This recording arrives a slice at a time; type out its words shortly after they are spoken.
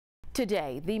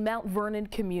Today, the Mount Vernon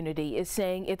community is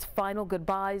saying its final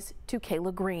goodbyes to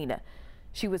Kayla Green.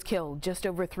 She was killed just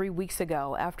over 3 weeks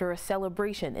ago after a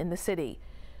celebration in the city.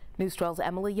 News 12's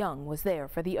Emily Young was there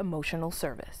for the emotional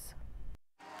service.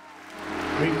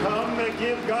 We come to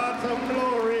give God some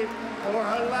glory for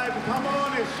her life. Come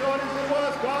on, as short as it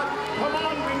was, God. Come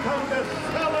on, we come to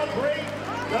celebrate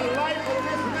the life of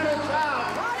this little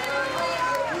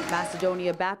child.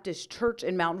 Macedonia Baptist Church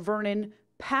in Mount Vernon,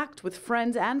 packed with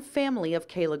friends and family of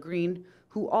Kayla Green,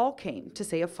 who all came to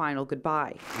say a final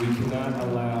goodbye. We cannot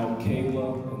allow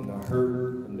Kayla and the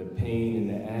hurt and the pain and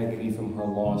the agony from her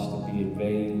loss to be in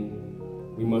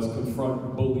vain. We must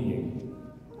confront bullying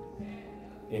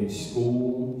in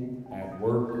school, at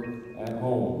work, at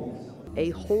home. A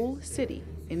whole city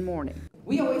in mourning.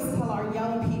 We always tell our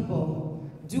young people,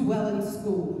 do well in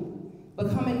school,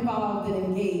 become involved and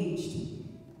engaged,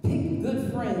 pick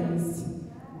good friends,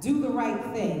 do the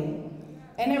right thing.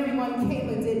 And everyone,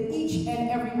 Kayla did each and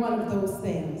every one of those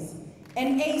things.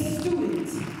 An A student,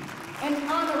 an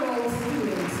honor roll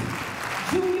student,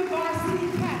 junior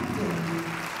varsity captain,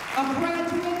 a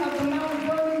graduate of the Mount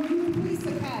Vernon Youth Police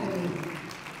Academy,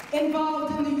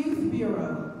 involved in the Youth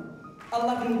Bureau, a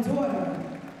loving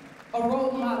daughter, a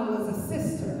role model as a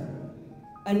sister,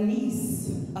 a niece,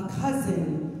 a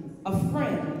cousin, a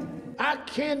friend. I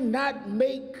cannot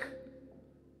make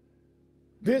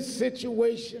this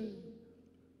situation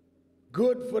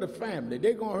good for the family.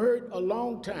 They're going to hurt a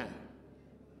long time.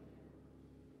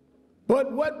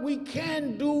 But what we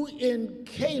can do in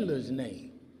Kayla's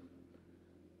name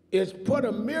is put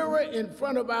a mirror in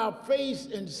front of our face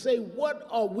and say, what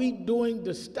are we doing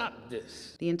to stop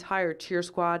this? The entire cheer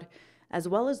squad, as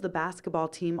well as the basketball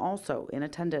team, also in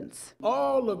attendance.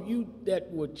 All of you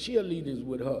that were cheerleaders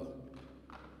with her,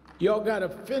 y'all got to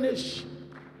finish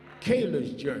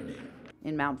Kayla's journey.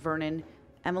 In Mount Vernon,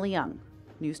 Emily Young,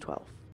 News 12.